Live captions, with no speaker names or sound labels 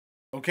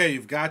Okay,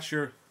 you've got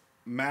your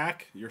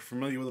Mac, you're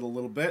familiar with it a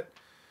little bit,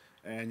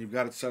 and you've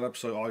got it set up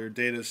so all your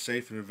data is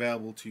safe and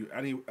available to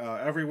you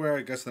everywhere.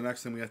 I guess the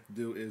next thing we have to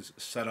do is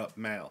set up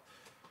Mail.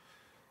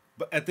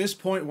 But at this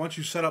point, once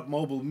you set up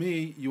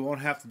MobileMe, you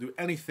won't have to do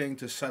anything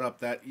to set up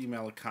that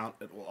email account.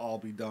 It will all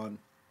be done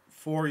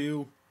for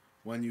you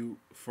when you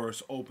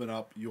first open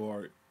up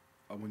your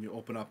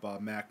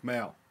Mac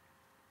Mail.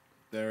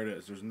 There it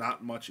is. There's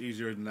not much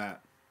easier than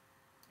that.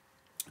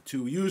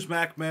 To use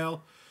Mac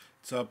Mail,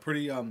 it's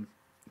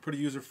pretty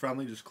user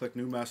friendly. Just click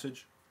New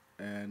Message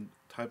and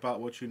type out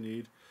what you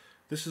need.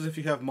 This is if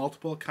you have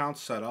multiple accounts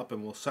set up,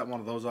 and we'll set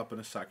one of those up in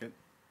a second.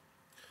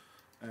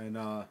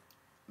 And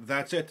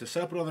that's it. To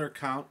set up another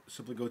account,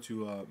 simply go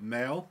to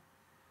Mail,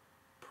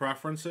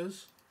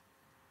 Preferences,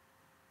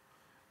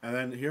 and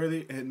then here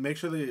make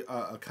sure the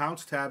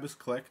Accounts tab is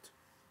clicked,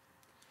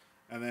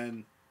 and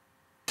then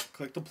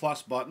click the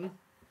plus button.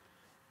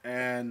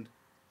 And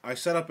I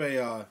set up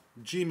a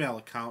Gmail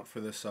account for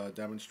this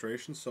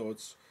demonstration, so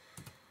it's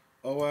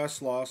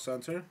OS Law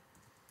Center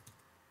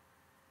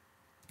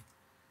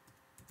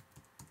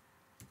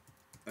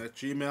at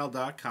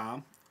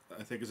gmail.com.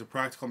 I think as a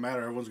practical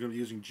matter, everyone's going to be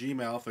using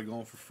Gmail if they're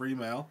going for free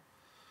mail.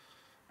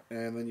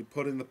 And then you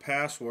put in the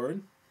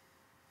password.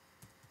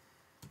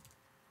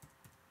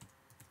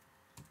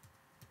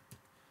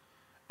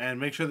 And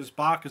make sure this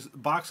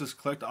box is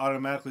clicked,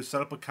 automatically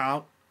set up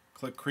account.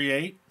 Click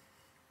Create.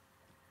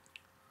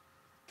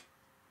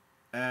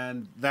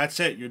 And that's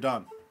it. You're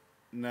done.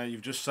 Now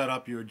you've just set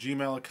up your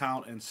Gmail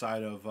account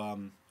inside of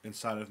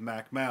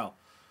Mac Mail.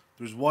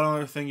 There's one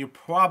other thing you're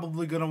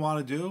probably going to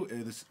want to do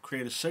is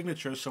create a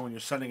signature, so when you're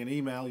sending an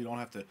email, you don't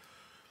have to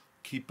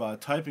keep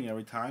typing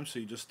every time. So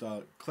you just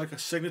click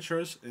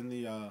Signatures in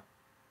the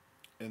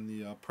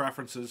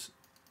Preferences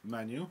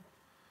menu,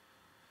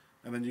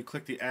 and then you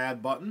click the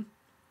Add button.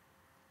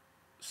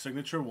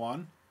 Signature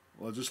 1.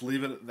 We'll just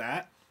leave it at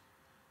that,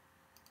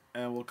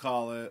 and we'll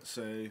call it,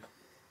 say,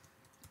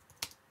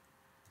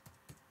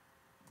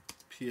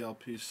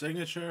 PLP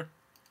signature,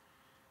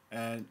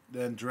 and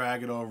then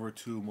drag it over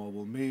to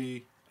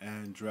MobileMe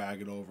and drag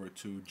it over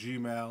to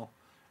Gmail,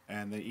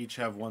 and they each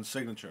have one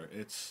signature.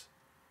 It's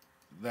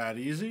that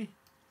easy.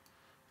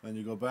 Then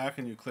you go back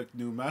and you click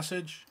New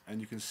Message,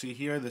 and you can see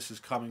here this is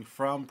coming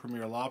from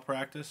Premier Law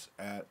Practice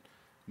at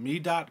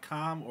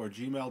me.com or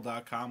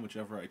gmail.com,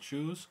 whichever I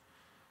choose.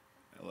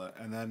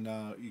 And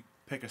then you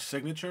pick a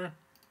signature,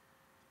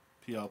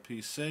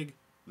 PLP sig.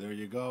 There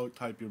you go.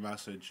 Type your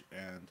message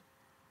and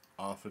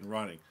off and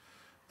running.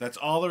 That's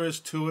all there is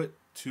to it,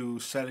 to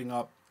setting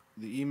up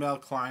the email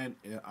client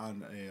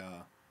on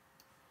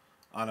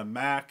a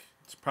Mac.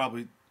 It's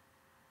probably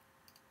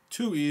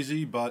too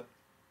easy, but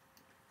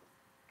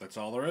that's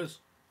all there is.